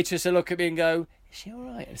the waitress will look at me and go, "Is she all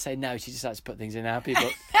right?" And I say, "No, she just likes to put things in a happy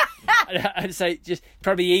book." I'd say just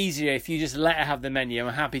probably easier if you just let her have the menu.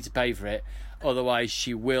 I'm happy to pay for it. Otherwise,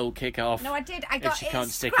 she will kick off. No, I did. I if got she it's can't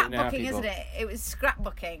stick it in a happy scrapbooking, isn't book. it? It was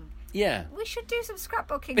scrapbooking. Yeah. We should do some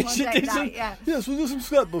scrapbooking We one should day. do some- Yeah. Yes, we'll do some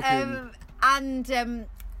scrapbooking.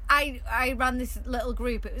 I ran this little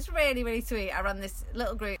group. It was really, really sweet. I ran this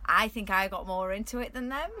little group. I think I got more into it than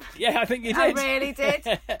them. Yeah, I think you I did. really did.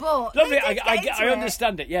 But Lovely. they did get into I it.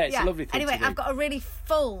 understand it. Yeah, it's a lovely thing Anyway, to do. I've got a really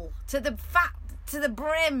full to the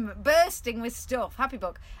brim, bursting with stuff. Happy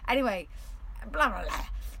book. Anyway, blah blah blah.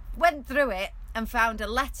 Went through it and found a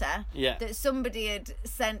letter that somebody had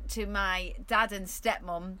sent to my dad and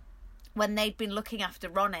stepmom when they'd been looking after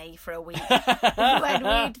Ronnie for a week when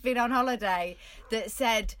we'd been on holiday, that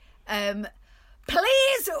said,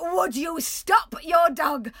 please would you stop your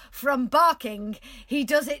dog from barking? He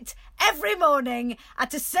does it every morning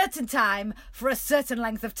at a certain time for a certain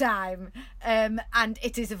length of time. And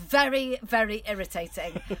it is very, very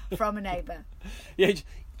irritating from a neighbour. Yeah,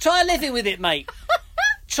 Try living with it, mate.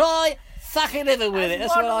 Try fucking living with it.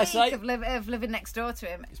 That's what I say. Of living next door to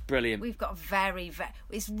him. It's brilliant. We've got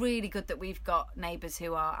it's really good that we've got neighbours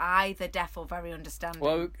who are either deaf or very understanding.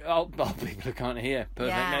 Well, people who can't hear.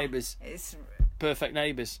 Perfect neighbours. It's Perfect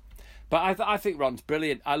neighbours. But I think Ron's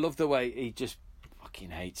brilliant. I love the way he just fucking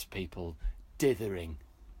hates people dithering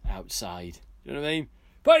outside. You know what I mean?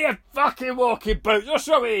 Put your fucking walking boots. What's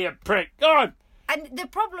wrong with you, you prick? Go on. And the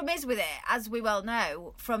problem is with it, as we well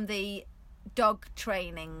know, from the dog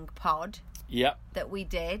training pod Yep. that we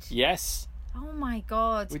did. Yes. Oh my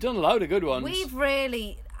God. We've done a load of good ones. We've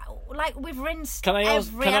really, we've rinsed Can I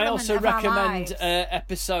every also element of our recommend lives.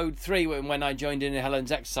 episode 3 when I joined in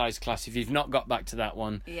Helen's exercise class? If you've not got back to that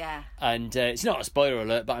one, Yeah. and it's not a spoiler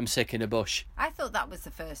alert, but I'm sick in a bush. I thought that was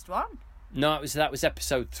the first one. No, that was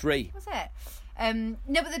episode 3. Was it?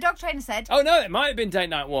 No, but the dog trainer said Oh no, it might have been date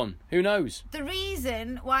night 1. Who knows? the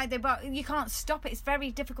reason why you can't stop it, it's very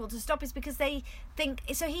difficult to stop, is because they think,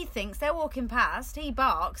 so he thinks they're walking past, he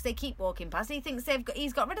barks, they keep walking past, he thinks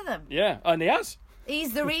he's got rid of them. Yeah, and he has.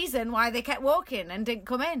 He's the reason why they kept walking and didn't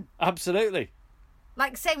come in. Absolutely.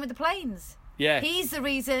 Like same with the planes. Yeah. He's the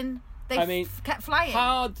reason they kept flying.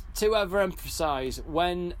 Hard to overemphasise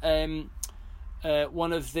when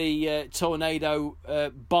one of the tornado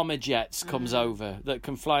bomber jets comes over that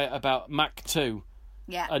can fly at about Mach 2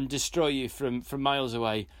 Yeah. and destroy you from miles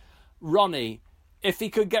away. Ronnie, if he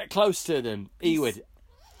could get close to them, he would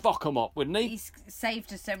fuck them up, wouldn't he? He's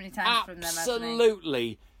saved us so many times from them, hasn't he?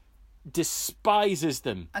 Absolutely despises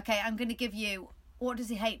them. Okay, I'm going to give you, what does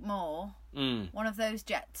he hate more? One of those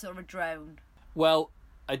jets or a drone? Well,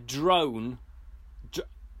 a drone...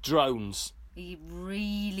 drones. He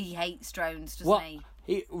really hates drones, doesn't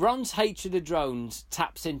he? Ron's hatred of drones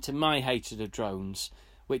taps into my hatred of drones,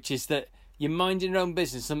 which is that you're minding your own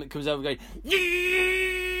business, something comes over going...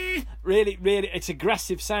 Really, it's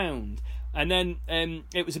aggressive sound. And then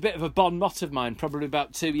it was a bit of a bon mot of mine, probably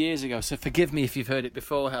about 2 years ago, so forgive me if you've heard it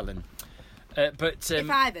before, Helen. But If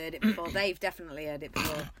I've heard it before, they've definitely heard it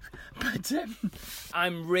before. But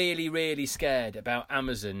I'm really scared about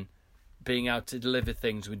Amazon being able to deliver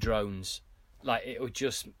things with drones. Like,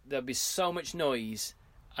 there'll be so much noise,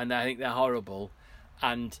 and I think they're horrible.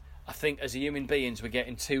 And I think as human beings, we're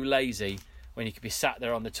getting too lazy when you could be sat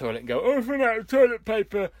there on the toilet and go, oh, I've run out of toilet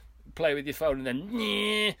paper, play with your phone, and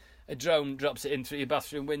then a drone drops it in through your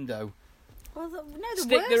bathroom window. Well, the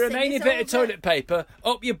Stick worst the thing remaining is bit all of toilet paper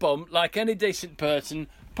up your bum like any decent person,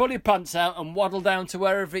 pull your pants out and waddle down to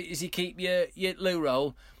wherever it is you keep your loo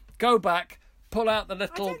roll, go back, pull out the I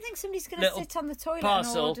little don't think somebody's going to sit on the toilet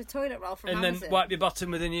parcel and order toilet roll from and Amazon. then wipe your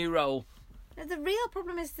bottom with a new roll. No, the real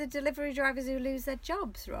problem is the delivery drivers who lose their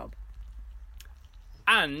jobs, Rob.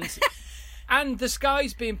 And the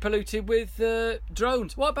sky's being polluted with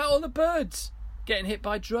drones. What about all the birds getting hit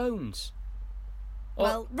by drones?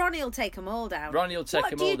 Well, Ronnie will take them all down. Ronnie will take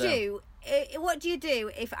them all down. What do you do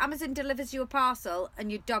if Amazon delivers you a parcel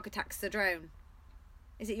and your dog attacks the drone?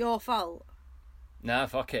 Is it your fault? Nah,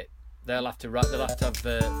 fuck it. They'll have to have. I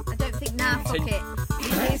don't think fuck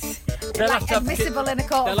it is They'll like have to have admissible in a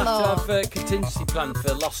court of They'll law. have to have a contingency plan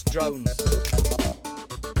for lost drones.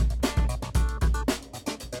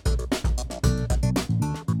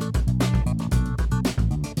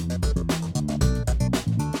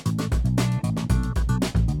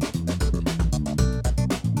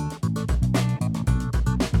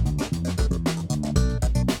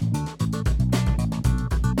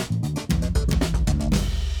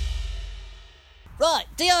 Right,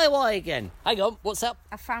 DIY again. Hang on, what's up?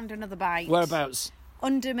 I found another bite. Whereabouts?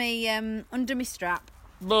 Under me strap.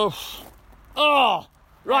 Oof. Oh,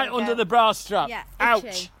 right There we under go. the bra strap. Yeah, Ouch.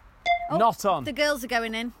 itchy. Not on. The girls are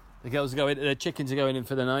going in. The girls are going. The chickens are going in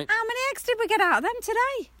for the night. How many eggs did we get out of them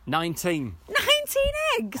today? 19. 19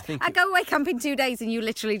 eggs. think I it- go away camping 2 days and you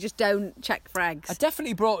literally just don't check for eggs. I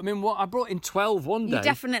definitely brought them in. I brought in 12 one day. You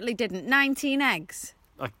definitely didn't. 19 eggs.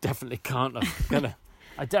 I definitely can't have. Can I?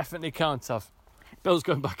 I definitely can't have. Bill's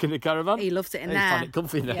going back in the caravan. He loves it in He's there. found it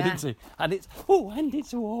comfy in there, Yeah. didn't he? And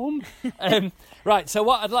it's warm. Right. So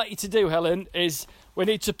what I'd like you to do, Helen, is I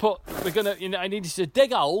need you to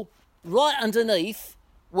dig a hole Right underneath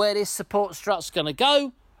where this support strap's going to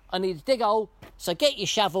go, I need to dig a hole. So get your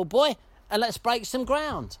shovel, boy, and let's break some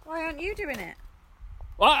ground. Why aren't you doing it?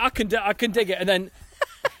 Well, I can dig it and then.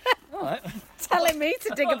 All right. Telling me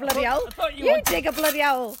to dig a bloody hole. I thought you You wanted- dig a bloody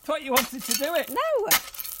hole. Thought you wanted to do it. No.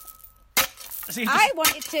 So you I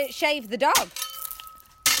wanted to shave the dog.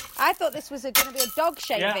 I thought this was going to be a dog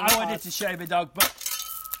shaving yeah, I pod. wanted to shave a dog, but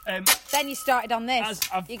Then you started on this. as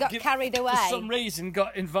I've You got carried away. for some reason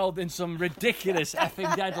got involved in some ridiculous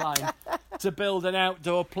effing deadline to build an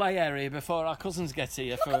outdoor play area before our cousins get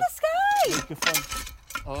here for Look at the sky. a week of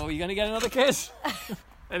fun. Oh, you're going to get another kiss?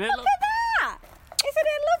 And it Look at that. Isn't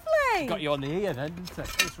it lovely? got you on the ear then, didn't it?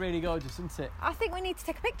 It's really gorgeous, isn't it? I think we need to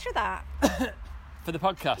take a picture of that. For the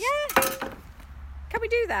podcast? Yeah. Can we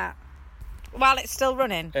do that? While it's still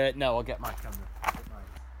running. No, I'll get my camera.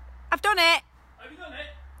 I've done it. Have you done it?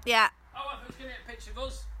 Yeah. Oh, I was going to get a picture of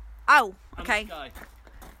us. Oh, And okay. this guy.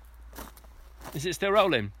 Is it still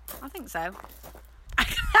rolling? I think so. I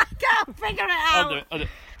can't figure it out. I'll do it. I'll do it.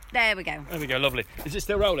 There we go. There we go, lovely. Is it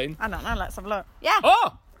still rolling? I don't know. Let's have a look. Yeah.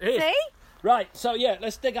 Oh! It is. See? Right, so yeah,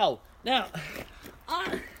 let's dig out. Now,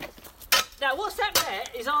 now what's happened there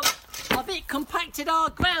is I've a bit compacted our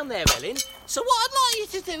ground there, Ellen. So what I'd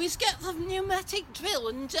like you to do is get the pneumatic drill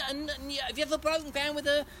and have you ever broken ground with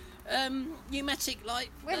a pneumatic like?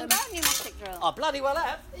 We haven't got a pneumatic drill. I bloody well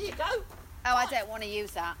have. Here you go. Oh, I don't want to use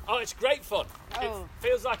that. Oh, it's great fun. Oh. It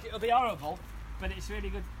feels like it'll be horrible, but it's really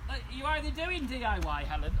good. You're either doing DIY,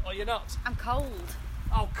 Helen, or you're not. I'm cold.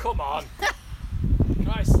 Oh, come on.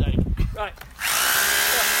 Christ's sake. Right.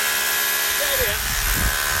 There we are.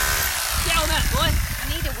 Get on that, boy. I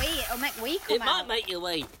need a wee. It'll make wee come It might out. make you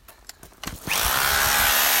wee.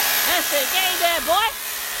 That's it. Get in there, boy.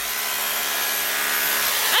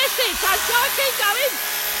 That's it, Sunshine. Keep going.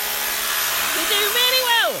 You're doing really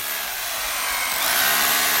well.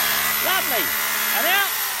 Lovely. And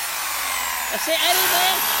out. That's it. Head in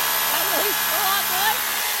there. Lovely. All right, boy.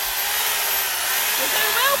 You're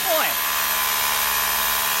doing well, boy.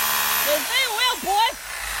 You're doing well, boy.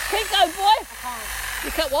 Keep going, boy. I can't.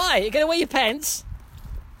 You can't. Why? You're going to wear your pants?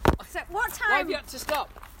 So what Why time? have you had to stop?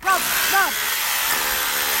 Rob. Right.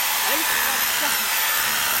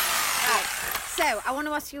 So I want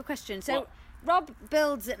to ask you a question. So What? Rob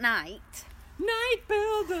builds at night, Night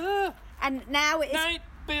builder. and now it's Night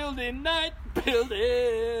building, night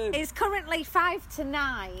building. it's currently 5 to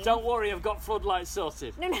 9. Don't worry, I've got floodlights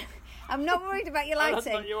sorted. No. I'm not worried about your That's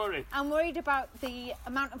lighting. not you worried. I'm worried about the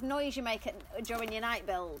amount of noise you make during your night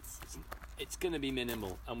builds. It's going to be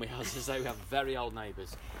minimal, and as I say, we have very old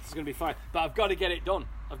neighbours. It's going to be fine. But I've got to get it done.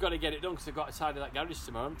 I've got to get it done because I've got to tidy that garage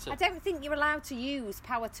tomorrow, haven't I? I don't think you're allowed to use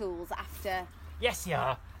power tools after. Yes, you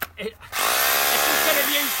are. If instead of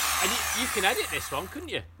you, and you can edit this one, couldn't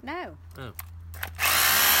you? No. Oh.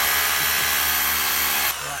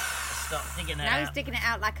 Right, let's start digging it Now out. he's digging it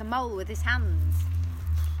out like a mole with his hands.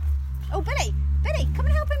 Oh, Billy, come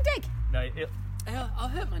and help him dig. No, I'll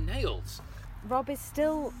hurt my nails. Rob is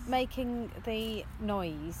still making the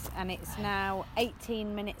noise, and it's now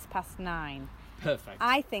 18 minutes past 9. Perfect.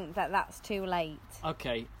 I think that's too late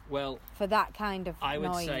Okay, well, for that kind of I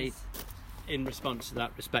would noise. say, in response to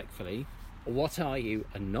that, respectfully, what are you,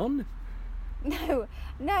 a nun?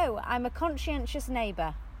 No, I'm a conscientious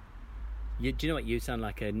neighbour. Do you know what? You sound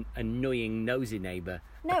like an annoying, nosy neighbour.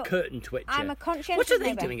 No, a curtain twitcher. I'm a conscientious What are they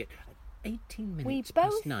neighbour. doing at 18 We minutes both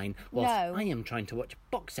past 9 whilst know- I am trying to watch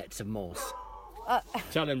box sets of Morse?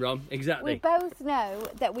 Tell him, Ron. Exactly. We both know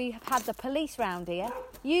that we have had the police round here.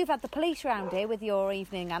 You've had the police round here with your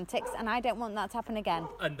evening antics, and I don't want that to happen again.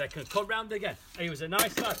 And they can come round again. He was a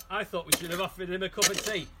nice lad. I thought we should have offered him a cup of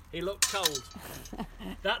tea. He looked cold.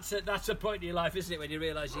 That's a point in your life, isn't it, when you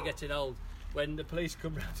realise you're getting old? When the police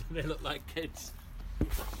come round and they look like kids.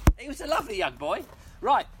 He was a lovely young boy.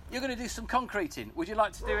 Right, you're going to do some concreting. Would you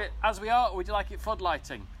like to do it as we are, or would you like it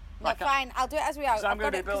floodlighting? No, fine, I'll do it as we are. 'Cause I'm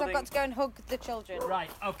gonna be Because I've building- got to go and hug the children.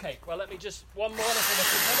 Right, okay. Well, let me just... One more little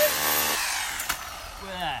bit.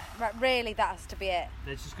 There. Right, really, that has to be it.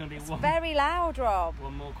 There's just going to be It's one... very loud, Rob.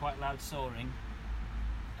 One more quite loud sawing,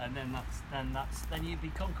 and then you'd be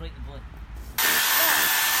concrete the blood.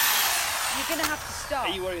 You're going to have to stop.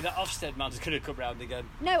 Are you worried that Ofsted man's going to come round again?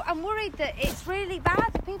 No, I'm worried that it's really bad.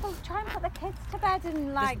 People try and put their kids to bed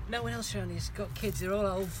and like, There's no one else around here's got kids. They're all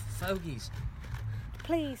old fogies.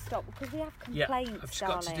 please stop because we have Yeah, complaints, I've just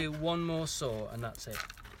darling. got to do one more saw, and that's it.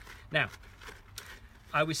 Now,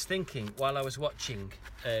 I was thinking while I was watching,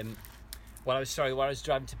 while I was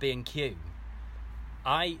driving to B&Q,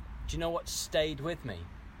 do you know what stayed with me?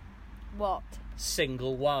 What?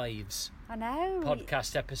 Single Wives. I know.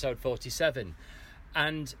 Podcast episode 47,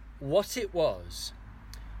 and what it was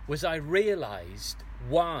I realised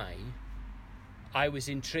why I was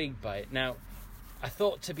intrigued by it. Now, I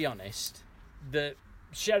thought, to be honest, that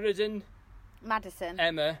Sheridan, Madison.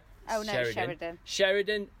 Emma, Oh, no,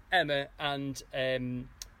 Sheridan, Emma, and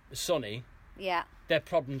Sonny, Yeah. their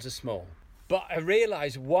problems are small. But I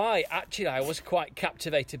realised why actually I was quite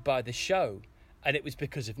captivated by the show, and it was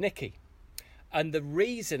because of Nikki. And the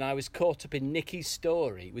reason I was caught up in Nikki's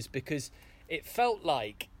story was because it felt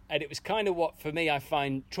like, and it was kind of what, for me, I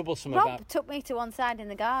find troublesome Rob about... took me to one side in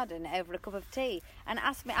the garden over a cup of tea and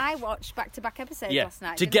asked me. I watched back-to-back episodes Yeah, last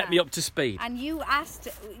night. to didn't get I? me up to speed. And you asked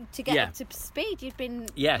to get Yeah. up to speed. You'd been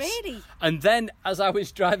Yes. really. And then, as I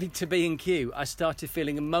was driving to B&Q, I started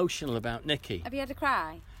feeling emotional about Nikki. Have you had a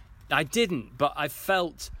cry? I didn't, but I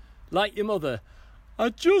felt, like your mother, I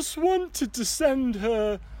just wanted to send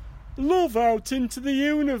her love out into the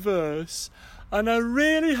universe, and I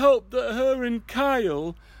really hope that her and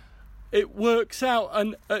Kyle it works out,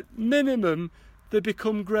 and at minimum, they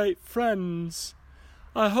become great friends.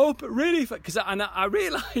 I hope, really, because I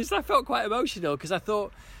realised I felt quite emotional because I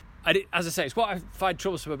thought, as I say, it's what I find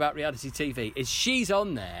troublesome about reality TV is she's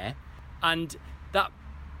on there, and that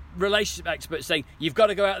relationship expert saying you've got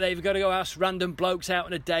to go out there, you've got to go ask random blokes out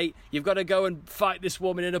on a date, you've got to go and fight this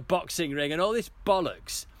woman in a boxing ring, and all this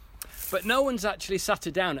bollocks. But no one's actually sat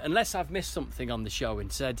her down, unless I've missed something on the show,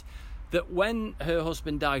 and said that when her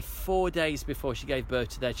husband died 4 days before she gave birth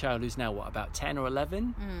to their child, who's now, about 10 or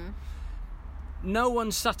 11? No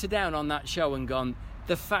one sat her down on that show and gone,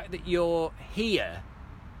 the fact that you're here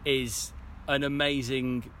is an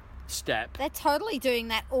amazing step. They're totally doing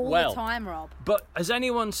that all the time, Rob. But has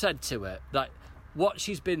anyone said to her, like, what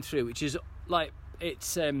she's been through, which is, like,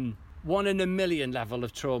 it's 1 in a million level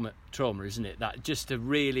of trauma, isn't it? That just a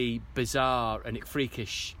really bizarre and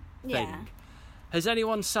freakish thing. Yeah. Has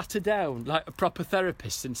anyone sat her down, like a proper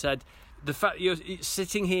therapist, and said, the fact that you're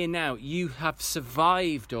sitting here now, you have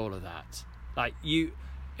survived all of that. Like,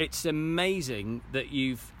 it's amazing that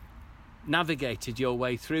you've navigated your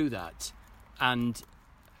way through that, and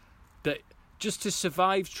that just to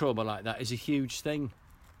survive trauma like that is a huge thing,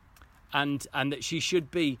 and that she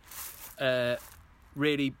should be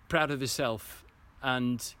really proud of herself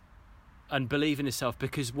and believe in herself,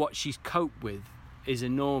 because what she's coped with is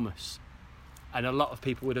enormous. And a lot of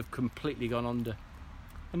people would have completely gone under.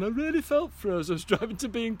 And I really felt for her as I was driving to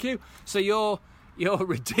B&Q. So your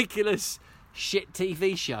ridiculous shit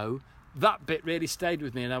TV show, that bit really stayed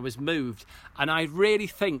with me, and I was moved. And I really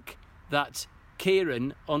think that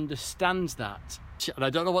Kieran understands that. And I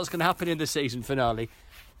don't know what's going to happen in the season finale.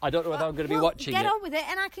 I don't know whether I'm going to be watching it. Get on with it,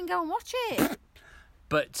 and I can go and watch it.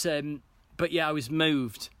 But yeah, I was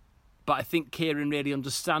moved. But I think Kieran really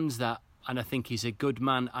understands that. And I think he's a good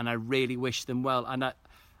man, and I really wish them well, and I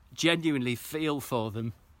genuinely feel for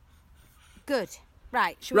them. Good.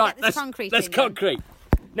 Right, should we get this concrete? Let's concrete.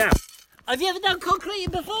 Now, Have you ever done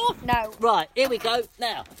concreting before? No. Right, here we go.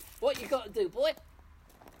 Now, what you've got to do, boy,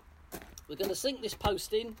 we're going to sink this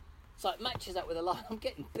post in so it matches up with the line. I'm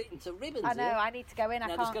getting bitten to ribbons I know, here. I need to go in. Now,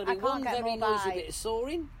 I there's can't going to be one get very more noisy by. bit of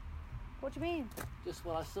sawing, What do you mean? just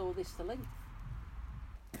while I saw this to length.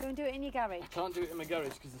 Go and do it in your garage. I can't do it in my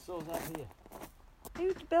garage because the saw's out here.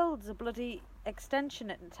 Who builds a bloody extension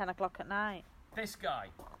at 10 o'clock at night? This guy.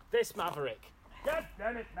 This Maverick. God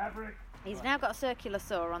damn it, Maverick. He's now got a circular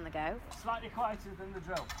saw on the go. Slightly quieter than the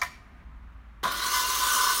drill.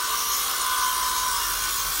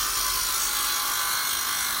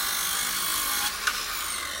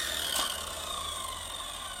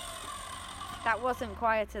 That wasn't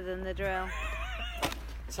quieter than the drill.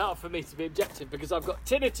 It's hard for me to be objective because I've got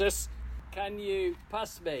tinnitus. Can you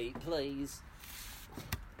pass me, Please.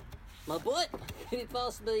 My boy, can you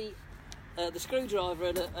pass me the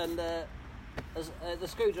screwdriver and the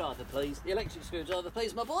screwdriver, please? The electric screwdriver,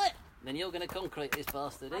 please, my boy. And then you're going to concrete this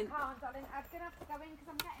bastard in. can't, darling. I'm going to have to go in because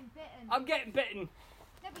I'm getting bitten. I'm getting bitten.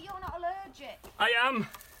 No, but you're not allergic. I am.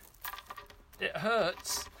 It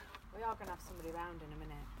hurts. We are going to have somebody round in a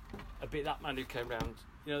minute. A bit that man who came round.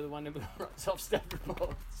 You know, the one who writes off step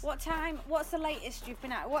reports. What's the latest you've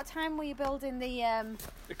been at? What time were you building the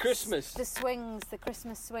Christmas. the swings, the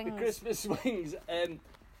Christmas swings? The Christmas swings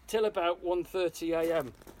till about 1:30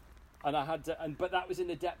 a.m. And I had to, but that was in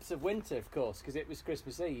the depths of winter, of course, because it was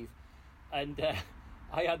Christmas Eve, and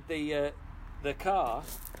I had the car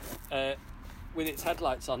with its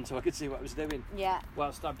headlights on so I could see what I was doing. Yeah.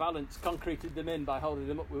 Whilst I concreted them in by holding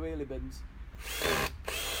them up with wheelie bins.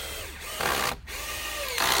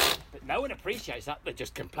 But no one appreciates that. They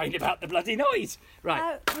just complain about the bloody noise.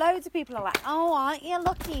 Right. Loads of people are like, "Oh, aren't you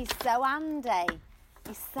lucky? You're so handy.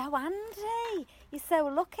 You're so handy. You're so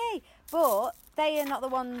lucky." But they are not the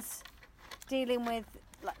ones dealing with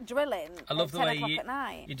drilling I love at the 10 way o'clock at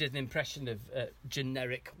night. you did an impression of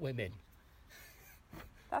generic women.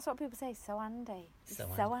 That's what people say. So handy. So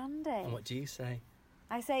So handy. And what do you say?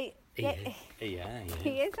 I say, yeah, Yeah.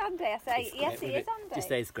 he is handy. I say, yes, he is handy. Just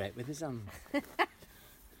say it's great with his hands.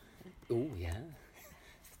 Oh, yeah.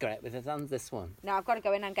 It's great with his hands, this one. No, I've got to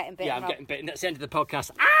go in. I'm getting bitten. Yeah, I'm Rob. getting bitten. That's the end of the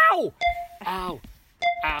podcast. Ow! Ow!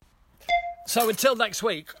 Ow! So until next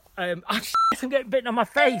week, I'm getting bitten on my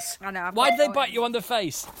face. I know. Why did they bite you on the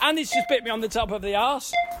face? And it's just bit me on the top of the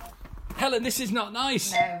arse. Helen, this is not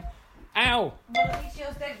nice. No. Ow! Well, at least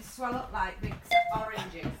yours don't swell up like big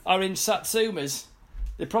oranges. Orange Satsumas.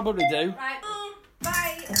 They probably do. Right.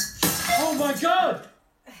 Bye. Oh my God!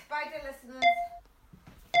 Bye, dear listeners.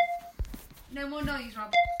 No more noise,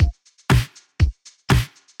 Rob.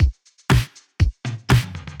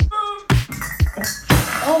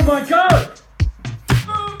 Oh my God!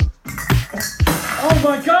 Oh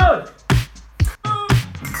my God!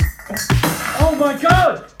 my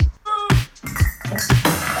God!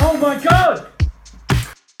 Oh my God!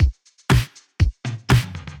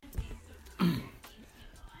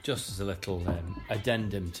 Just as a little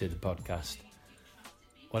addendum to the podcast.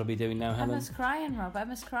 What are we doing now, Helen? Emma's crying, Rob.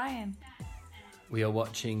 Emma's crying. We are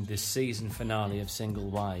watching the season finale of Single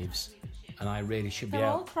Wives, and I really should be They're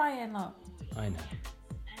out. all crying, look. I know.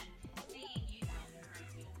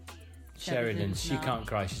 Sheridan, she not. can't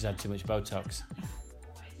cry. She's had too much Botox.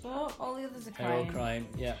 Look, all the others are They're all crying. crying.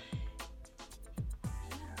 Yeah.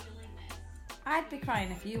 I'd be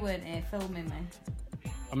crying if you weren't here filming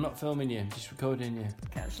me. I'm not filming you. I'm just recording you.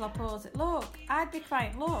 Okay, shall I pause it? Look, I'd be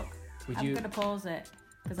crying. Look. Would I'm you? going to pause it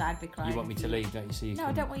because I'd be crying. You want me to leave, don't you? So you No,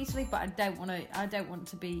 can... I don't want you to leave, but I don't want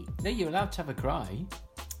to be. No, you're allowed to have a cry.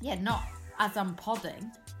 Yeah, not as I'm podding.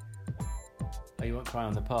 Oh, you won't cry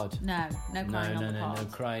on the pod? No crying on the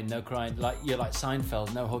pod. No crying. Like you're like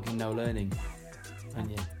Seinfeld. No hugging, no learning. Aren't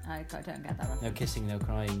you? I don't get that reference. No kissing, no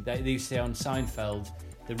crying. They used to say on Seinfeld,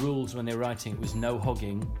 the rules when they were writing it was no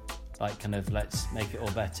hugging, like kind of let's make it all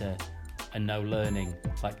better, and no learning.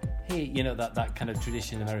 Like, hey, you know that kind of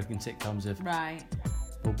tradition in American sitcoms of. Right.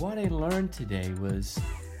 But what I learned today was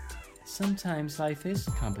sometimes life is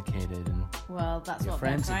complicated, and Well, that's Your what they're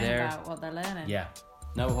friends are crying there. about, what they're learning. yeah,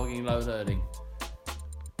 no hugging, no learning.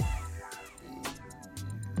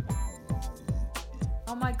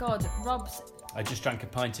 Oh my God, Rob's. I just drank a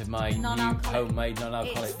pint of my new Non-alcoholic- homemade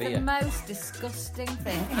non-alcoholic It's beer. the most disgusting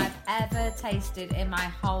thing I've ever tasted in my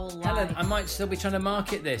whole life. Helen, I might still be trying to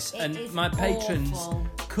market this, It and is my patrons awful.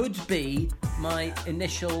 could be my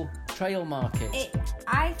initial trail market.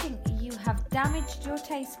 I think you have damaged your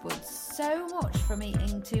taste buds so much from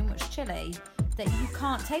eating too much chili that you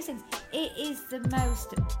can't taste it. It is the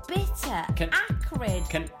most bitter,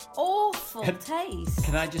 acrid, awful taste.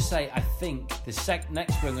 Can I just say, I think the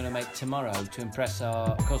next brew I'm going to make tomorrow to impress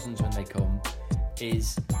our cousins when they come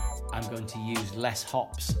is I'm going to use less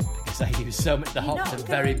hops because I use so much. The You're hops not are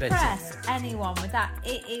very gonna bitter. impress anyone with that.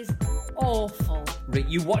 It is awful.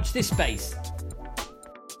 You watch this space.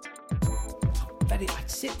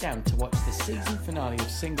 I'd sit down to watch the season finale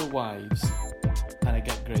of Single Wives and I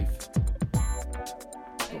get grief.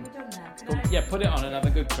 Are we done now? Can I- Yeah, put it on and have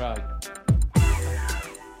a good cry.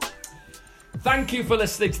 Thank you for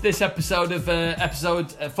listening to this episode of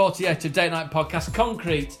episode 48 of Date Night Podcast,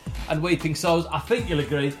 Concrete and Weeping Souls. I think you'll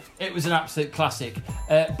agree it was an absolute classic,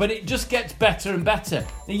 but it just gets better and better.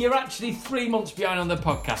 Now, you're actually 3 months behind on the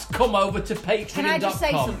podcast. Come over to patreon.com. Can I just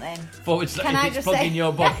say something? If it's plugging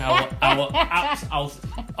your book, I'll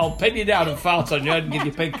pin you down and fart on your head and give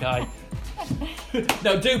you pink eye.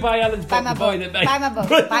 No, do buy Ellen's book, The Boy That Made. Buy my book.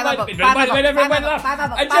 Buy my book. Buy my book. Made everyone laugh. Buy my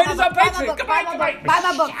book. And Buy join us my on book. Patreon. Goodbye, goodbye. Buy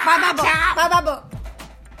my book. Buy my book. Buy my book.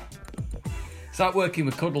 It's like working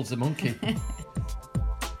with Cuddles the monkey.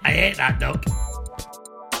 I hate that duck.